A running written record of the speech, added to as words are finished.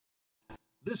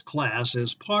This class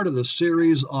is part of the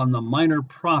series on the minor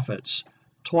prophets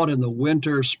taught in the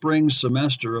winter-spring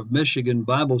semester of Michigan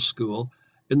Bible School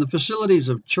in the facilities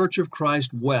of Church of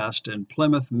Christ West in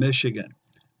Plymouth, Michigan,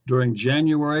 during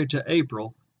January to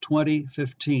April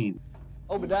 2015.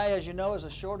 Obadiah, as you know, is the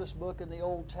shortest book in the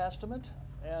Old Testament,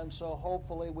 and so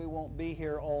hopefully we won't be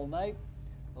here all night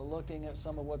looking at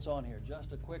some of what's on here.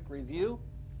 Just a quick review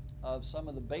of some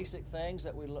of the basic things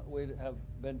that we have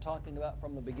been talking about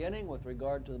from the beginning with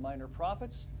regard to the minor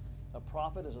prophets. A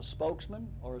prophet is a spokesman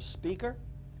or a speaker.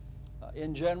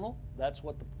 In general, that's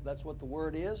what the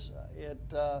word is. It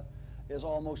is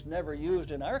almost never used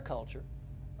in our culture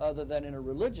other than in a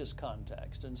religious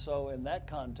context, and so in that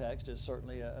context is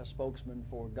certainly a spokesman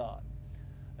for God.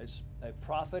 A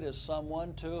prophet is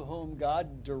someone to whom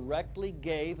God directly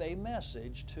gave a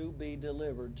message to be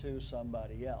delivered to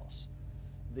somebody else.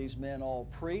 These men all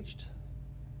preached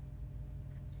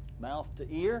mouth to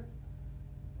ear,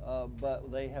 but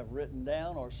they have written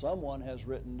down, or someone has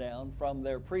written down from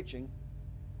their preaching,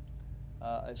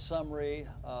 a summary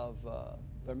of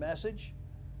their message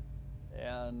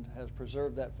and has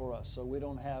preserved that for us. So we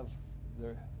don't have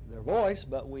their voice,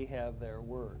 but we have their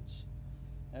words.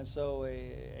 And so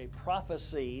a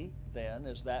prophecy, then,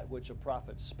 is that which a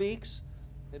prophet speaks.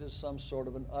 It is some sort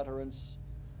of an utterance.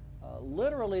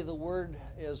 Literally, the word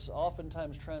is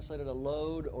oftentimes translated a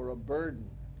load or a burden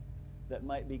that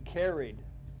might be carried,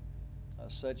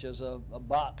 such as a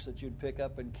box that you'd pick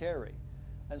up and carry.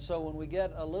 And so when we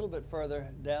get a little bit further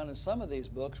down in some of these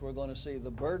books, we're going to see the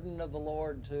burden of the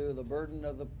Lord to, the burden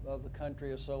of the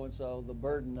country of so-and-so, the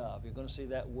burden of. You're going to see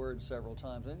that word several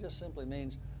times. And it just simply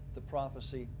means the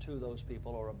prophecy to those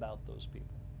people or about those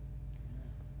people.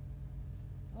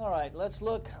 All right, let's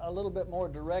look a little bit more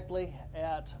directly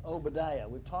at Obadiah.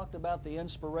 We've talked about the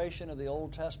inspiration of the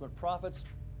Old Testament prophets.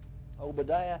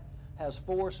 Obadiah has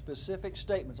 4 specific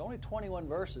statements, only 21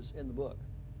 verses in the book.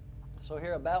 So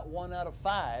here about 1 out of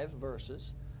 5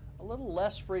 verses, a little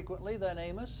less frequently than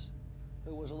Amos,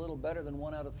 who was a little better than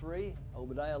 1 out of 3.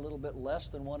 Obadiah a little bit less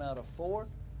than 1 out of 4.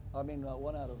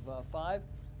 1 out of 5.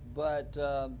 But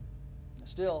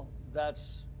still,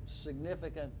 that's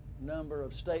significant number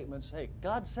of statements. Hey,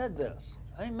 God said this.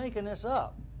 I ain't making this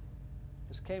up.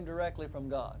 This came directly from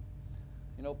God.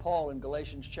 You know, Paul in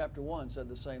Galatians chapter 1 said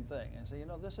the same thing. And said, you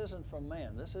know, this isn't from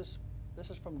man. This is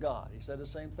from God. He said the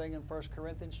same thing in 1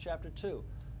 Corinthians chapter 2.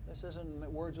 This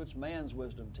isn't words which man's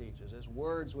wisdom teaches. It's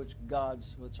words which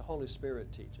which the Holy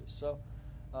Spirit teaches. So,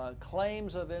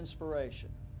 claims of inspiration.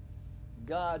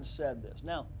 God said this.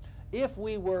 Now, if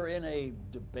we were in a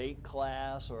debate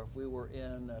class or if we were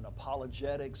in an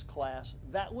apologetics class,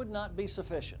 that would not be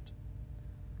sufficient.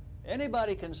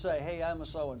 Anybody can say, hey, I'm a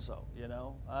so-and-so, you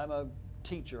know. I'm a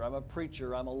teacher, I'm a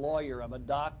preacher, I'm a lawyer, I'm a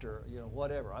doctor, you know,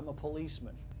 whatever. I'm a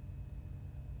policeman.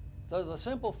 So the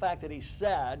simple fact that he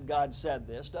said, God said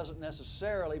this, doesn't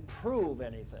necessarily prove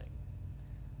anything.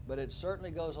 But it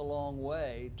certainly goes a long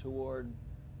way toward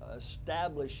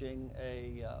establishing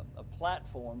a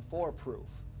platform for proof.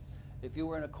 If you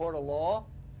were in a court of law,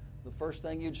 the first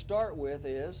thing you'd start with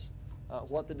is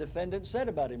what the defendant said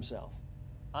about himself.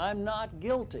 I'm not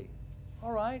guilty.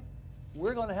 All right,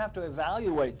 we're going to have to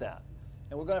evaluate that.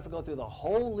 And we're going to have to go through the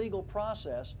whole legal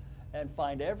process and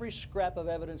find every scrap of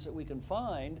evidence that we can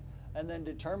find and then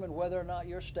determine whether or not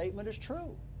your statement is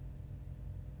true.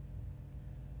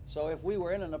 So if we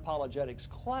were in an apologetics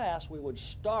class, we would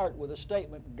start with a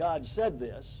statement, God said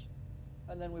this,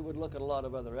 and then we would look at a lot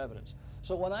of other evidence.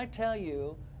 So when I tell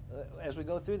you, as we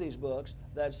go through these books,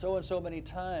 that so and so many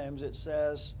times it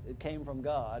says it came from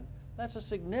God, that's a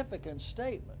significant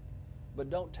statement.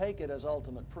 But don't take it as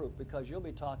ultimate proof, because you'll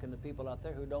be talking to people out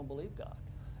there who don't believe God.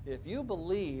 If you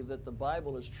believe that the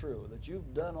Bible is true, that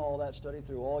you've done all that study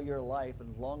through all your life, and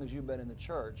as long as you've been in the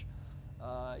church,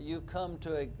 you've come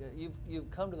to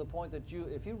the point that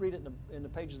if you read it in the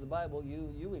pages of the Bible,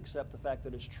 you accept the fact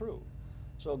that it's true.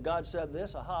 So God said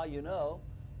this, aha, you know,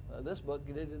 this book,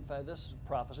 in fact, this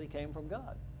prophecy came from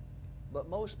God. But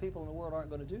most people in the world aren't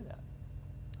going to do that.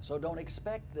 So don't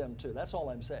expect them to. That's all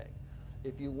I'm saying.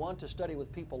 If you want to study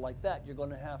with people like that, you're going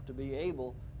to have to be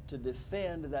able to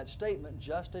defend that statement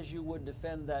just as you would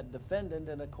defend that defendant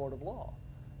in a court of law.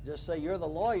 Just say you're the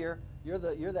lawyer, you're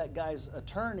that guy's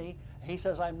attorney, he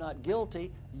says I'm not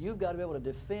guilty, you've got to be able to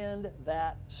defend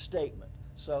that statement.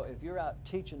 So if you're out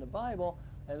teaching the Bible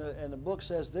and the book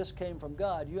says this came from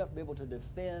God, you have to be able to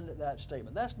defend that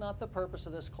statement. That's not the purpose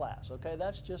of this class, okay?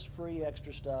 That's just free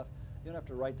extra stuff. You don't have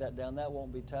to write that down. That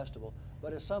won't be testable.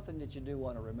 But it's something that you do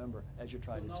want to remember as you're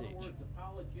trying to teach. In other words,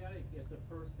 apologetic is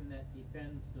a person that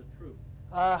defends the truth.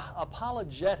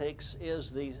 Apologetics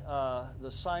is the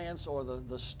science or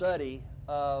the study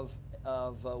of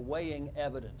weighing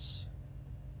evidence,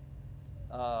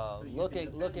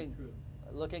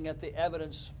 looking at the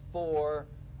evidence for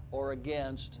or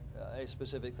against a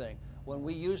specific thing. When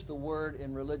we use the word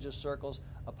in religious circles,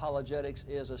 apologetics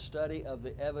is a study of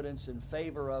the evidence in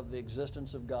favor of the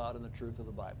existence of God and the truth of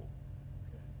the Bible.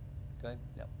 Okay?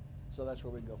 Yeah. So that's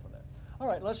where we go from there. All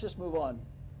right, let's just move on.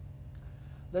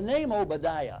 The name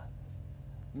Obadiah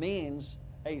means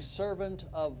a servant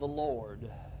of the Lord.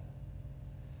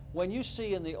 When you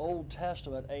see in the Old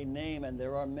Testament a name, and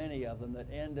there are many of them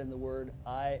that end in the word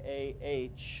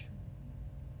I-A-H,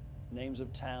 names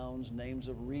of towns, names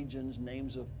of regions,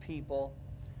 names of people,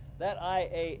 that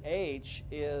I-A-H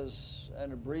is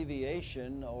an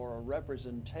abbreviation or a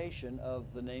representation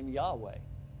of the name Yahweh.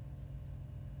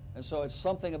 And so it's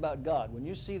something about God. When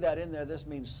you see that in there, this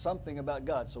means something about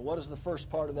God. So what does the first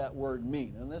part of that word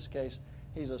mean? In this case,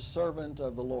 he's a servant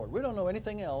of the Lord. We don't know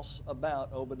anything else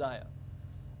about Obadiah.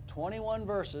 21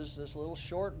 verses, this little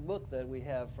short book that we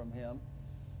have from him,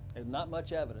 there's not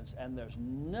much evidence, and there's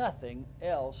nothing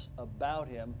else about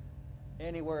him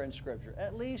anywhere in Scripture.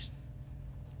 At least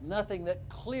nothing that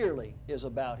clearly is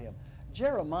about him.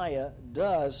 Jeremiah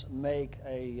does make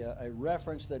a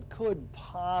reference that could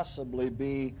possibly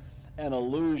be an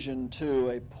allusion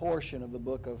to a portion of the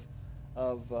book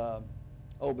of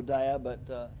Obadiah, but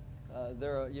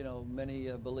there are, many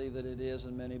believe that it is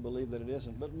and many believe that it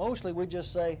isn't. But mostly we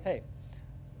just say, hey,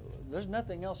 there's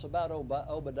nothing else about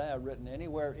Obadiah written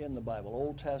anywhere in the Bible,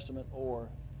 Old Testament or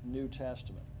New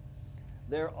Testament.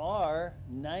 There are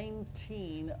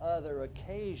 19 other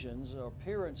occasions or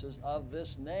appearances of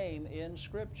this name in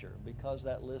Scripture. Because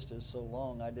that list is so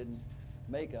long, I didn't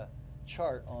make a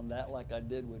chart on that like I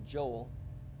did with Joel.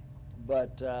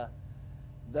 But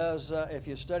if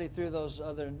you study through those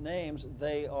other names,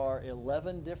 they are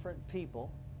 11 different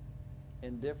people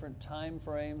in different time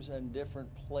frames and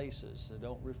different places. They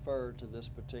don't refer to this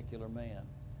particular man.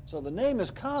 So the name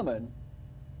is common,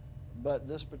 but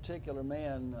this particular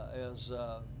man is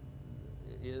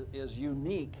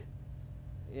unique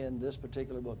in this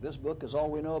particular book. This book is all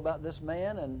we know about this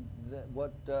man, and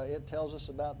what it tells us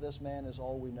about this man is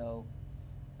all we know.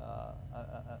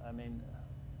 I mean,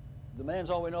 the man's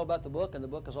all we know about the book, and the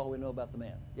book is all we know about the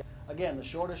man. Yeah. Again, the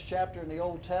shortest chapter in the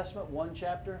Old Testament, one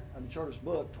chapter, and the shortest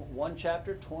book, one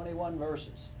chapter, 21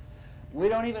 verses. We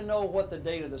don't even know what the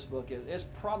date of this book is. It's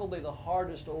probably the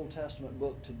hardest Old Testament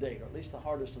book to date, or at least the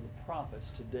hardest of the prophets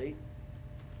to date.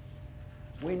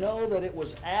 We know that it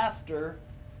was after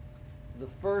the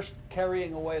first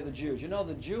carrying away of the Jews. You know,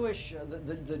 the Jews,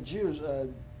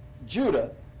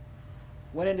 Judah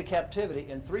went into captivity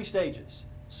in 3 stages.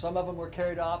 Some of them were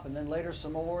carried off, and then later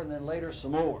some more, and then later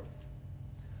some more.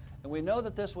 And we know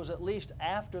that this was at least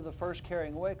after the first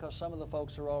carrying away, because some of the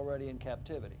folks are already in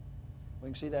captivity. We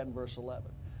can see that in verse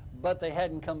 11. But they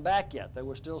hadn't come back yet. There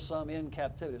were still some in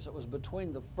captivity. So it was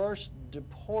between the first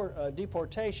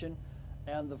deportation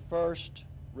and the first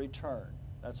return.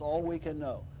 That's all we can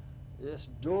know. It's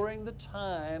during the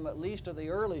time, at least of the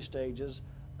early stages,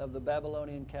 of the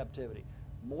Babylonian captivity.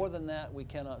 More than that, we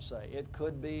cannot say. It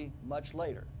could be much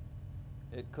later.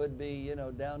 It could be,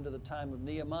 down to the time of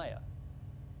Nehemiah.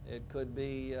 It could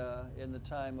be in the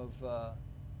time of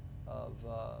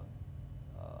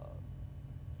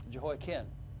Jehoiakim.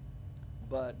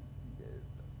 But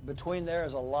between there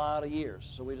is a lot of years,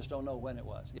 so we just don't know when it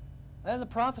was. And the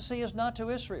prophecy is not to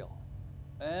Israel,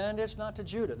 and it's not to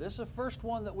Judah. This is the first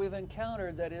one that we've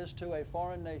encountered that is to a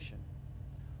foreign nation.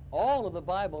 All of the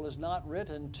Bible is not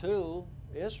written to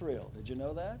Israel. Did you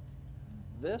know that?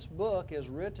 This book is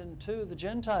written to the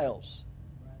Gentiles.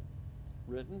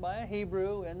 Written by a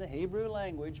Hebrew in the Hebrew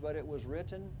language, but it was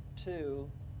written to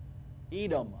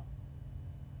Edom.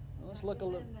 Let's look a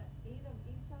little. Edom,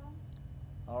 Esau?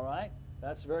 All right,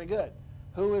 that's very good.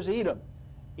 Who is Edom?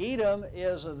 Edom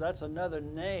that's another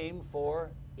name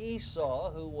for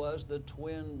Esau, who was the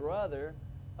twin brother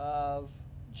of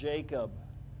Jacob.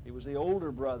 He was the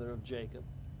older brother of Jacob.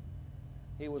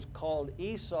 He was called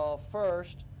Esau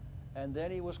first, and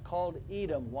then he was called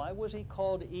Edom. Why was he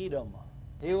called Edom?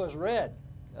 He was red.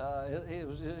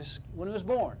 When he was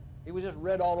born, he was just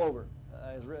red all over.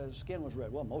 His skin was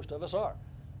red. Well, most of us are.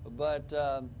 But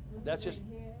that's just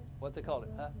what they called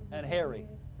it. Huh? And hairy.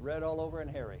 Red all over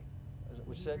and hairy.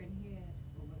 Was he red-haired,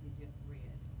 or was he just red?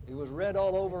 He was red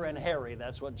all over and hairy.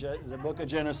 That's what the book of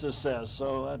Genesis says.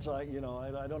 So that's like,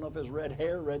 I don't know if it's red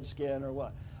hair, red skin, or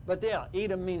what. But yeah,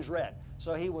 Edom means red.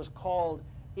 So he was called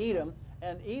Edom.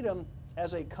 And Edom,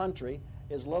 as a country,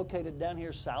 is located down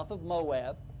here south of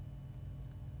Moab.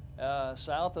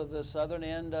 south of the southern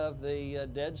end of the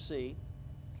Dead Sea,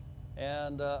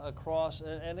 and across,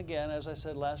 and again, as I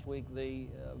said last week, the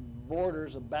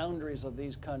borders, the boundaries of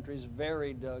these countries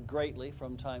varied greatly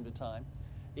from time to time.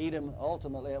 Edom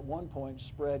ultimately at one point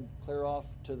spread clear off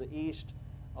to the east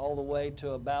all the way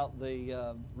to about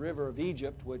the river of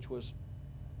Egypt, which was,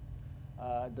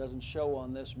 doesn't show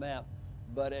on this map,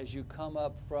 but as you come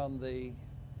up from the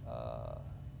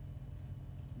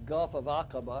Gulf of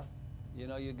Aqaba, you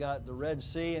know, you got the Red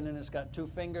Sea, and then it's got two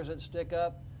fingers that stick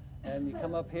up, and you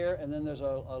come up here, and then there's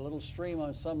a little stream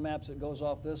on some maps that goes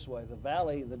off this way. The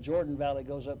valley, the Jordan Valley,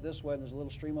 goes up this way, and there's a little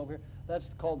stream over here.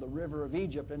 That's called the River of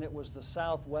Egypt, and it was the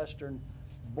southwestern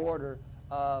border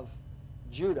of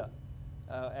Judah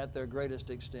at their greatest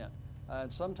extent.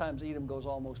 And sometimes Edom goes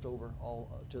almost over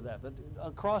all to that. But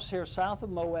across here, south of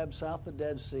Moab, south of the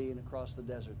Dead Sea, and across the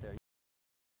desert there.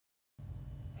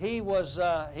 He was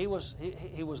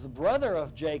the brother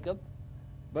of Jacob,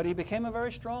 but he became a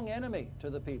very strong enemy to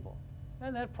the people.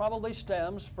 And that probably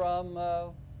stems from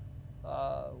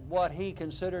what he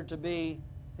considered to be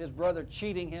his brother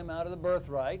cheating him out of the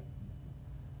birthright.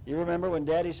 You remember when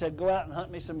Daddy said, "Go out and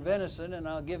hunt me some venison and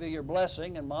I'll give you your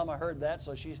blessing," and Mama heard that,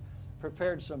 so she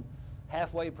prepared some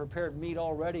halfway prepared meat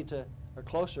already to, or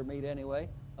closer meat anyway,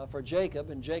 for Jacob,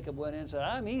 and Jacob went in and said,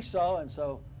 "I'm Esau," and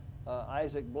so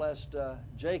Isaac blessed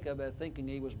Jacob thinking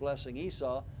he was blessing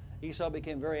Esau. Esau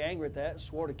became very angry at that and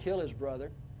swore to kill his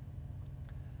brother.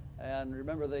 And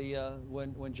remember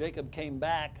when Jacob came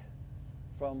back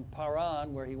from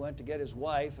Paran, where he went to get his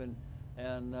wife,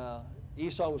 and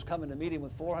Esau was coming to meet him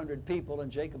with 400 people, and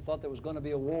Jacob thought there was going to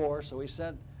be a war, so he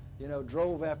sent, you know,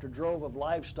 drove after drove of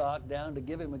livestock down to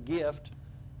give him a gift,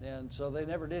 and so they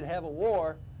never did have a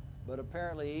war. But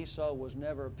apparently Esau was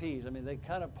never appeased. I mean, they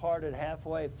kind of parted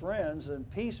halfway friends and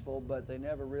peaceful, but they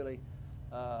never really,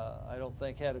 I don't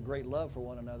think, had a great love for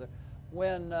one another.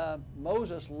 When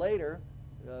Moses later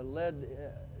led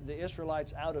the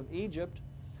Israelites out of Egypt,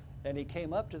 and he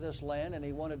came up to this land, and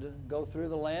he wanted to go through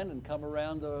the land and come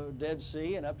around the Dead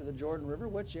Sea and up to the Jordan River,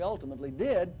 which he ultimately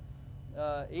did,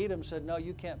 Edom said, "No,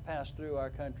 you can't pass through our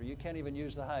country. You can't even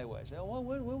use the highways." Said, "Well,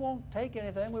 we won't take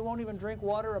anything. We won't even drink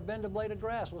water or bend a blade of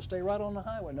grass. We'll stay right on the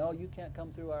highway." "No, you can't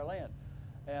come through our land."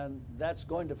 And that's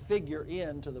going to figure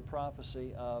into the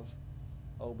prophecy of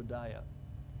Obadiah.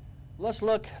 Let's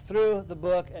look through the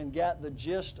book and get the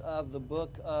gist of the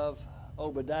book of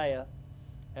Obadiah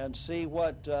and see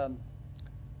what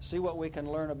we can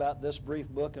learn about this brief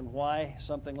book and why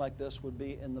something like this would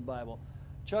be in the Bible.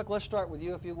 Chuck, let's start with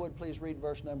you. If you would, please read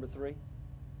verse number 3. "The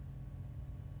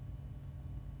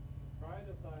pride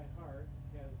of thy heart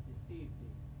has deceived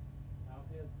thee. Thou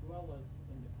hast dwellest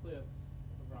in the cliffs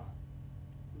of the rock,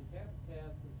 whose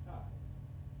habitat is high,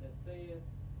 that saith,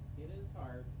 It is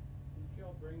hard, who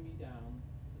shall bring me down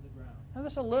to the ground?" Now,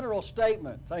 that's a literal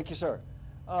statement. Thank you, sir.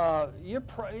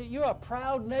 You're a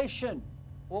proud nation.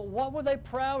 Well, what were they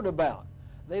proud about?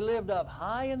 They lived up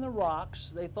high in the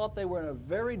rocks. They thought they were in a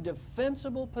very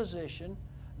defensible position.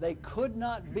 They could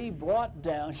not be brought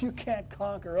down. You can't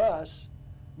conquer us.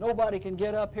 Nobody can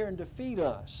get up here and defeat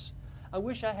us. I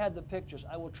wish I had the pictures.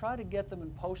 I will try to get them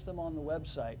and post them on the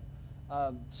website.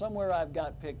 Somewhere I've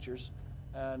got pictures,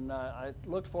 and I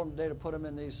looked for them today to put them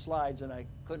in these slides, and I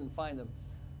couldn't find them.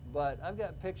 But I've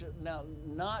got pictures. Now,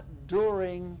 not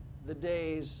during the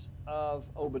days of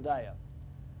Obadiah,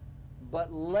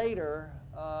 but later,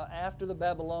 after the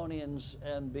Babylonians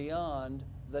and beyond,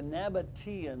 the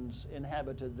Nabateans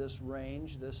inhabited this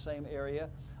range, this same area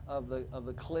of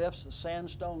the cliffs, the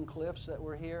sandstone cliffs that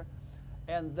were here,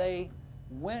 and they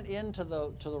went into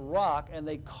the rock, and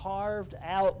they carved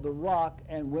out the rock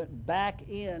and went back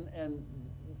in, and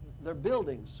their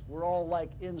buildings were all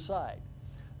like inside.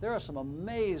 There are some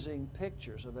amazing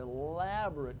pictures of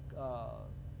elaborate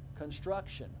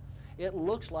construction. It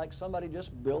looks like somebody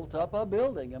just built up a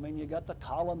building. I mean, you got the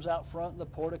columns out front and the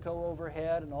portico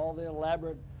overhead and all the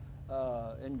elaborate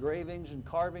engravings and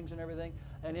carvings and everything.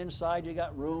 And inside you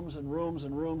got rooms and rooms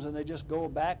and rooms, and they just go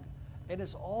back, and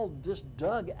it's all just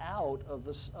dug out of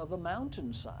the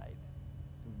mountainside,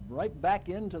 right back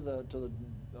into the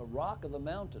rock of the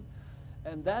mountain.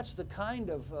 And that's the kind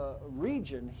of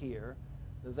region here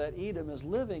that Edom is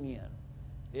living in.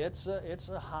 It's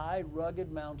a high,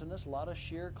 rugged, mountainous, a lot of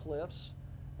sheer cliffs,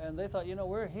 and they thought, you know,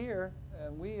 we're here,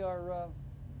 and we're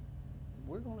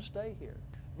going to stay here.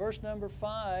 Verse number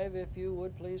 5, if you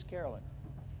would please, Carolyn.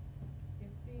 "If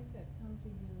thieves had come to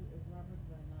you as robbers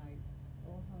by night,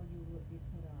 oh, how you would be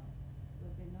put out.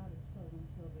 Would they not have stolen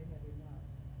till they had enough?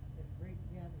 If great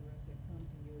gatherers had come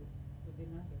to you, would they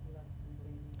not have left some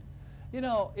gleaning?" You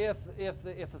know, if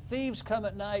the thieves come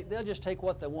at night, they'll just take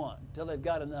what they want until they've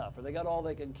got enough, or they got all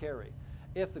they can carry.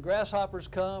 If the grasshoppers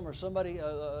come, or somebody,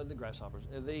 the grasshoppers,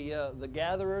 the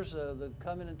gatherers,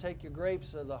 come in and take your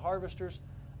grapes, the harvesters,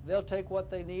 they'll take what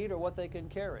they need or what they can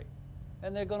carry.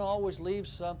 And they're going to always leave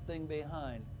something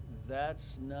behind.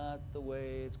 That's not the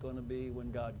way it's going to be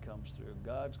when God comes through.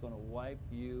 God's going to wipe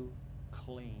you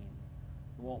clean.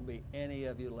 There won't be any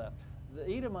of you left. The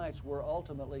Edomites were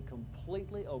ultimately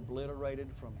completely obliterated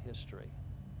from history.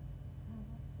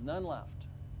 None left.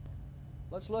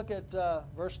 Let's look at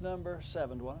verse number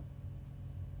 7, Dwana.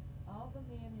 All the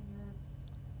men in your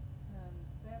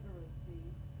confederacy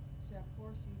shall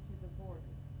force you to the border.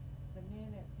 The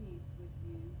men at peace with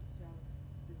you shall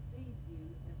deceive you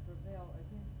and prevail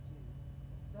against you.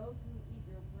 Those who eat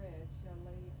your bread shall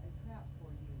lay a trap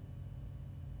for you.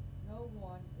 No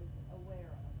one is aware of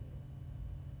it.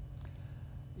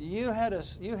 You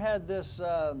had this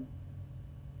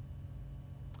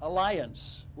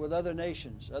alliance with other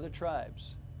nations, other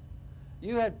tribes.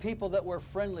 You had people that were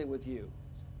friendly with you.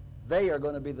 They are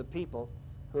going to be the people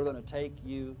who are going to take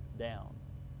you down.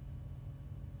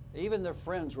 Even their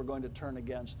friends were going to turn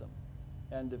against them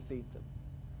and defeat them.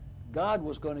 God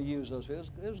was going to use those people.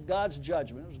 It was God's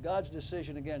judgment. It was God's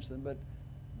decision against them. But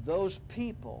those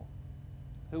people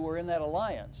who were in that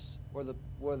alliance were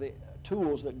the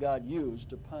tools that God used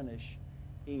to punish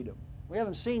Edom. We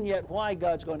haven't seen yet why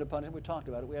God's going to punish him. We talked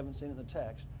about it. We haven't seen it in the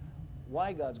text.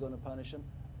 Why God's going to punish him.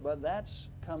 But that's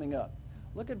coming up.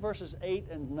 Look at verses 8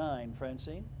 and 9,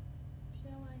 Francine.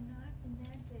 Shall I not in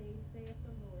that day, saith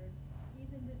the Lord,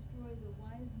 even destroy the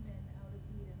wise men out of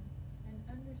Edom, and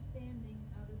understanding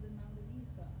out of the mount of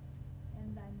Esau?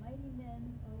 And thy mighty men,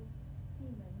 O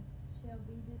Teman, shall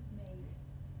be dismayed,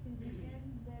 to the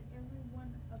end that every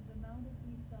one of the mount of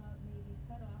Esau may be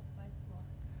cut off by slaughter.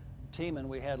 Teman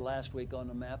we had last week on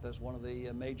the map as one of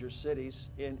the major cities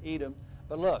in Edom.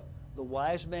 But look, the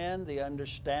wise men, the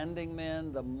understanding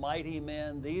men, the mighty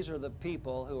men, these are the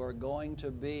people who are going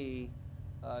to be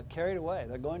carried away.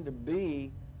 They're going to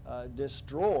be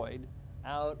destroyed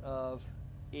out of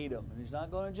Edom. And he's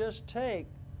not going to just take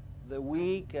the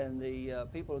weak and the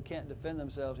people who can't defend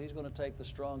themselves. He's going to take the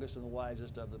strongest and the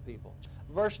wisest of the people.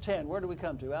 Verse 10, where do we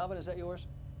come to? Alvin, is that yours?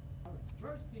 All right.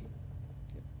 Verse 10.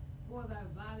 For thy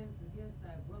violence against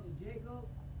thy brother Jacob,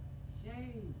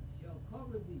 shame shall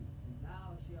cover thee, and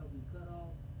thou shalt be cut off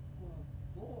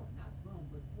not from,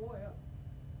 but forever.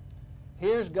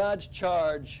 Here's God's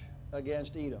charge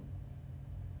against Edom.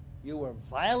 You were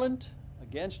violent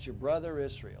against your brother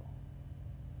Israel.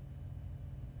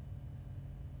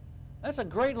 That's a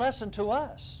great lesson to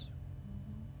us.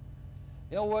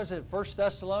 You know, what is it, 1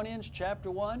 Thessalonians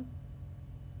chapter 1?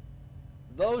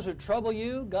 Those who trouble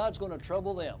you, God's going to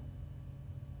trouble them.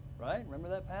 Right? Remember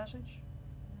that passage?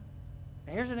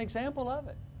 And here's an example of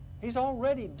it. He's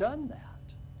already done that.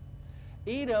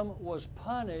 Edom was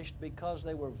punished because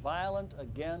they were violent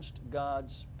against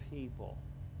God's people.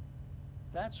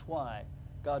 That's why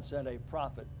God sent a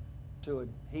prophet to a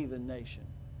heathen nation.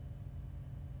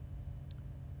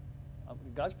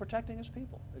 God's protecting his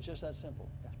people. It's just that simple.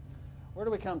 Yeah. Where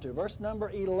do we come to? Verse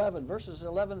number 11. Verses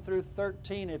 11 through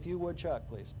 13, if you would, Chuck,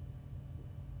 please.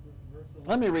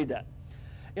 Let me read that.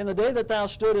 In the day that thou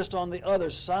stoodest on the other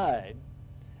side,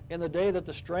 in the day that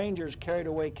the strangers carried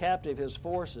away captive his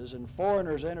forces, and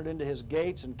foreigners entered into his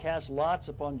gates and cast lots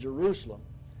upon Jerusalem,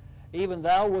 even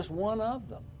thou wast one of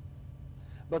them.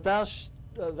 But thou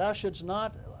shouldst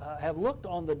not have looked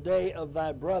on the day of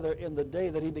thy brother in the day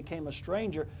that he became a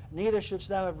stranger, neither shouldst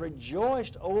thou have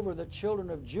rejoiced over the children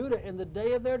of Judah in the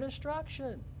day of their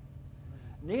destruction.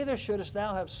 Neither shouldst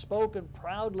thou have spoken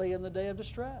proudly in the day of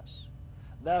distress.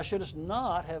 Thou shouldest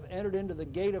not have entered into the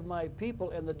gate of my people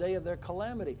in the day of their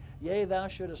calamity. Yea, thou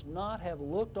shouldest not have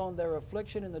looked on their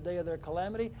affliction in the day of their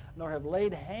calamity, nor have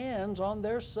laid hands on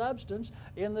their substance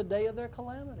in the day of their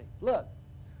calamity. Look,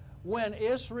 when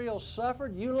Israel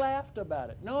suffered, you laughed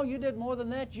about it. No, you did more than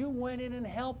that. You went in and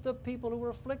helped the people who were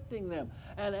afflicting them.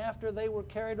 And after they were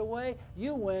carried away,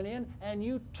 you went in and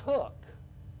you took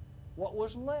what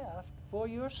was left for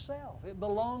yourself. It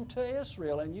belonged to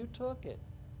Israel, and you took it.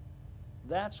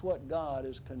 That's what God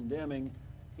is condemning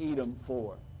Edom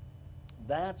for.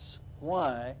 That's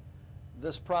why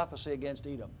this prophecy against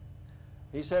Edom.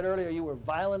 He said earlier, you were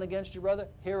violent against your brother.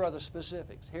 Here are the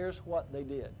specifics. Here's what they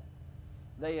did.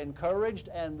 They encouraged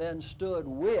and then stood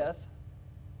with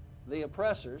the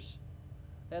oppressors,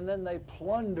 and then they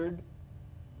plundered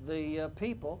the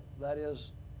people. That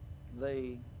is,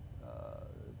 they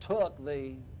took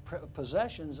the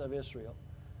possessions of Israel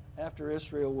after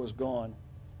Israel was gone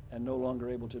and no longer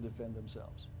able to defend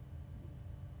themselves.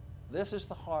 This is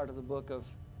the heart of the book of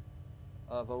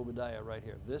Obadiah right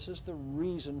here. This is the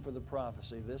reason for the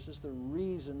prophecy. This is the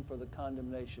reason for the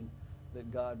condemnation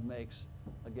that God makes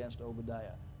against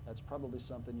Obadiah. That's probably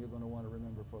something you're going to want to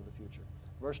remember for the future.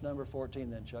 Verse number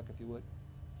 14 then, Chuck, if you would.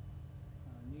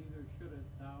 Neither shouldest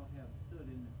thou have stood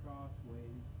in the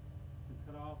crossways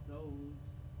to cut off those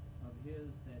of his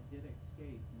that did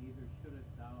escape, neither shouldest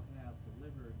thou have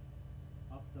delivered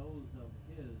up those of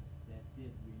his that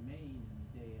did remain in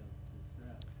the day of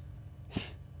distress.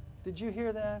 Did you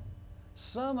hear that?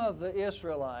 Some of the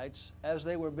Israelites, as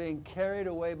they were being carried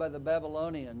away by the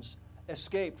Babylonians,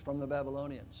 escaped from the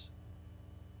Babylonians.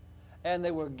 And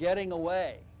they were getting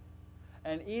away.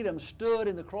 And Edom stood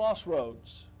in the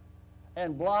crossroads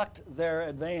and blocked their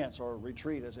advance, or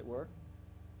retreat as it were,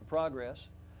 progress,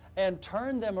 and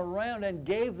turned them around and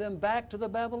gave them back to the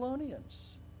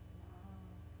Babylonians.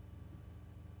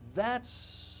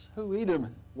 That's who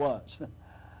Edom was.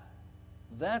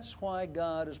 That's why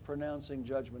God is pronouncing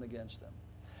judgment against them.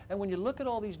 And when you look at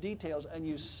all these details and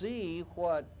you see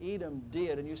what Edom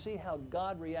did and you see how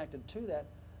God reacted to that,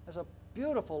 there's a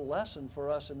beautiful lesson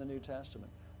for us in the New Testament.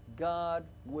 God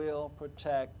will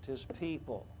protect His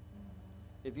people.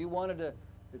 If you wanted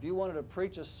to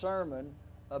preach a sermon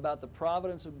about the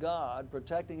providence of God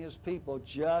protecting His people,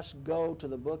 just go to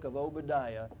the book of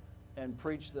Obadiah and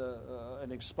preach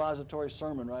an expository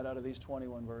sermon right out of these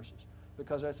 21 verses,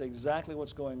 because that's exactly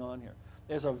what's going on here.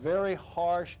 There's a very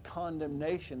harsh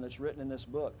condemnation that's written in this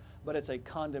book, but it's a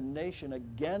condemnation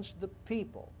against the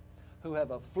people who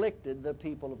have afflicted the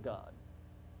people of God.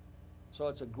 So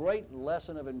it's a great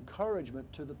lesson of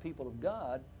encouragement to the people of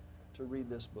God to read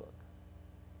this book.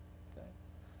 Okay?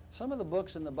 Some of the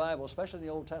books in the Bible, especially in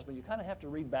the Old Testament, you kind of have to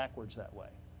read backwards that way.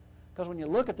 Because when you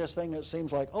look at this thing, it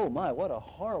seems like, oh my, what a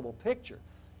horrible picture.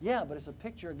 Yeah, but it's a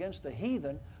picture against the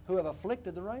heathen who have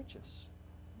afflicted the righteous.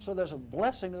 So there's a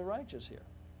blessing to the righteous here.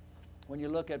 When you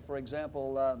look at, for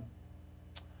example,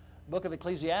 book of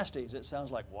Ecclesiastes, it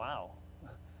sounds like, wow,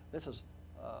 this is,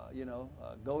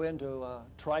 go into,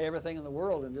 try everything in the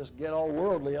world and just get all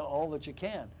worldly, all that you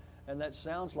can. And that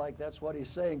sounds like that's what he's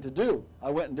saying to do.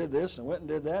 I went and did this and went and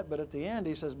did that, but at the end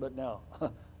he says, but now,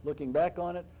 looking back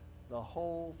on it, the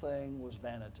whole thing was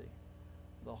vanity.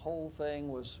 The whole thing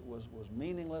was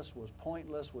meaningless, was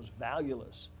pointless, was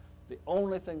valueless. The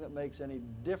only thing that makes any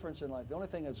difference in life, the only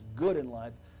thing that's good in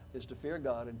life, is to fear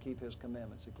God and keep His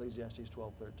commandments, Ecclesiastes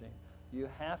 12:13. You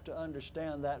have to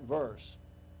understand that verse,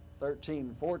 13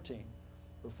 and 14,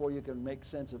 before you can make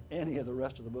sense of any of the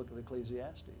rest of the book of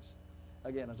Ecclesiastes.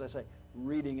 Again, as I say,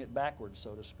 reading it backwards,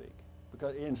 so to speak,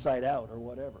 because inside out or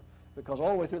whatever. Because all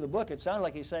the way through the book, it sounds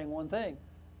like he's saying one thing,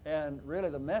 and really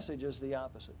the message is the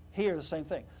opposite. Here, the same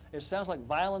thing. It sounds like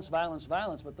violence, violence,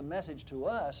 violence, but the message to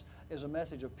us is a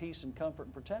message of peace and comfort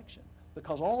and protection.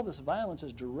 Because all this violence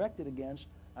is directed against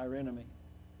our enemy,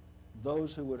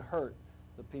 those who would hurt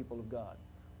the people of God.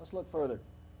 Let's look further.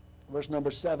 Verse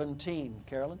number 17,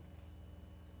 Carolyn.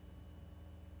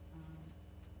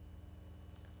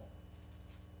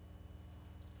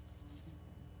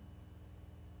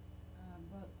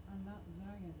 But on Mount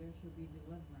Zion there shall be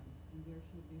deliverance, and there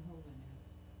shall be holiness.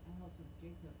 The house of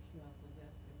Jacob shall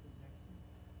possess their possession.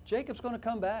 Jacob's going to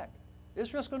come back.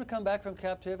 Israel's going to come back from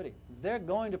captivity. They're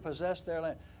going to possess their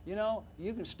land. You know,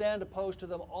 you can stand opposed to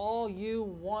them all you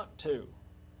want to.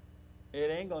 It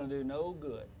ain't going to do no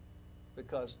good,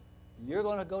 because you're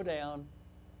going to go down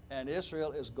and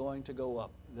Israel is going to go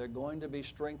up. They're going to be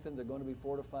strengthened. They're going to be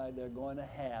fortified. They're going to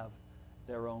have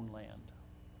their own land.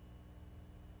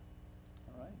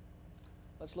 All right.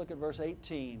 Let's look at verse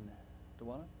 18.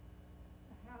 Dewana?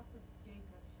 The house of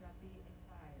Jacob shall be a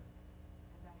fire,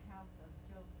 and the house of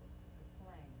Joseph a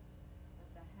flame, but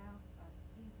the house of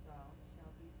Esau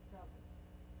shall be stubble.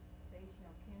 They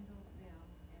shall kindle them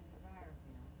and devour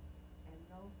them, and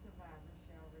no survivor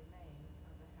shall remain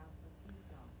of the house of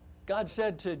Esau. God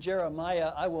said to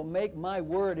Jeremiah, I will make my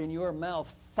word in your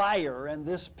mouth fire, and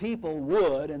this people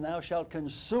wood, and thou shalt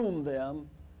consume them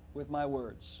with my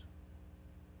words.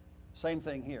 Same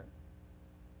thing here.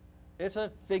 It's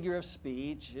a figure of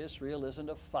speech. Israel isn't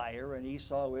a fire, and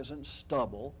Esau isn't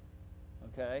stubble.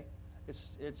 Okay?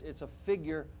 It's a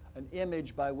figure, an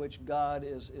image by which God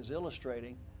is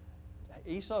illustrating.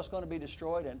 Esau is going to be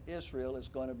destroyed, and Israel is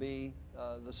going to be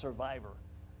the survivor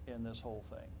in this whole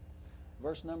thing.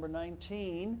 Verse number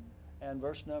 19 and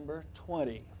verse number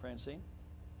 20. Francine?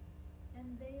 And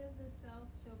they of the south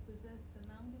shall possess the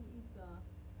mount of Esau,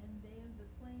 and they of the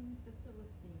plains the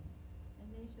Philistines. And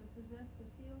they shall possess the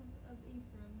fields of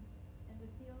Ephraim, and the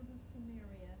fields of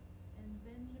Samaria, and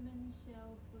Benjamin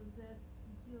shall possess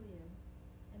Gilead.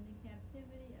 And the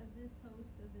captivity of this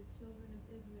host of the children of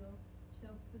Israel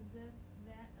shall possess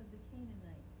that of the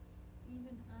Canaanites,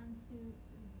 even unto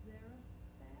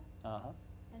Zarephath,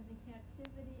 and the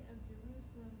captivity of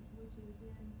Jerusalem, which is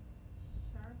in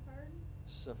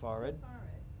Sepharad.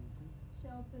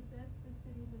 Shall possess the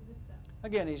cities of the south.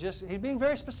 Again, he's being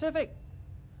very specific.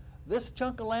 This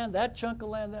chunk of land, that chunk of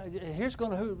land, here's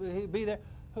going to be there.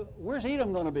 Where's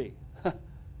Edom going to be? It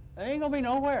ain't going to be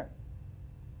nowhere.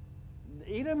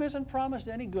 Edom isn't promised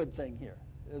any good thing here.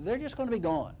 They're just going to be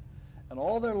gone. And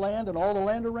all their land and all the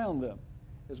land around them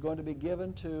is going to be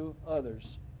given to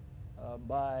others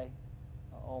by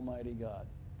Almighty God.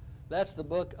 That's the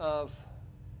book of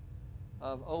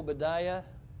Obadiah.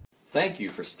 Thank you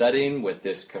for studying with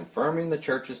this Confirming the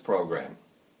Churches program,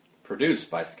 produced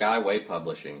by Skyway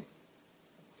Publishing.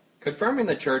 Confirming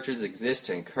the Churches exists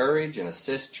to encourage and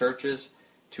assist churches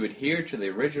to adhere to the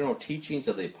original teachings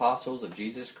of the apostles of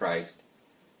Jesus Christ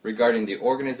regarding the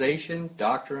organization,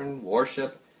 doctrine,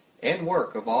 worship, and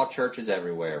work of all churches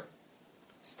everywhere.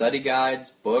 Study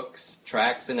guides, books,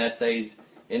 tracts, and essays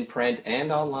in print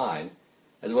and online,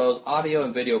 as well as audio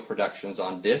and video productions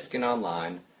on disc and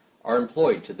online, are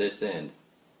employed to this end.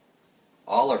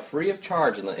 All are free of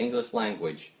charge in the English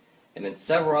language and in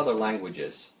several other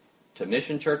languages to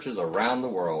mission churches around the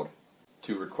world.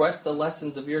 To request the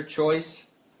lessons of your choice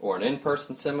or an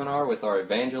in-person seminar with our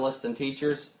evangelists and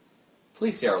teachers,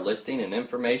 please see our listing and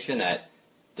information at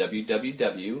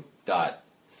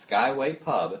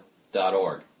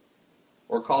www.skywaypub.org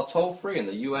or call toll-free in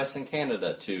the U.S. and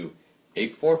Canada to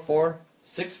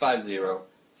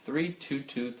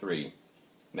 844-650-3223.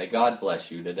 May God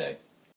bless you today.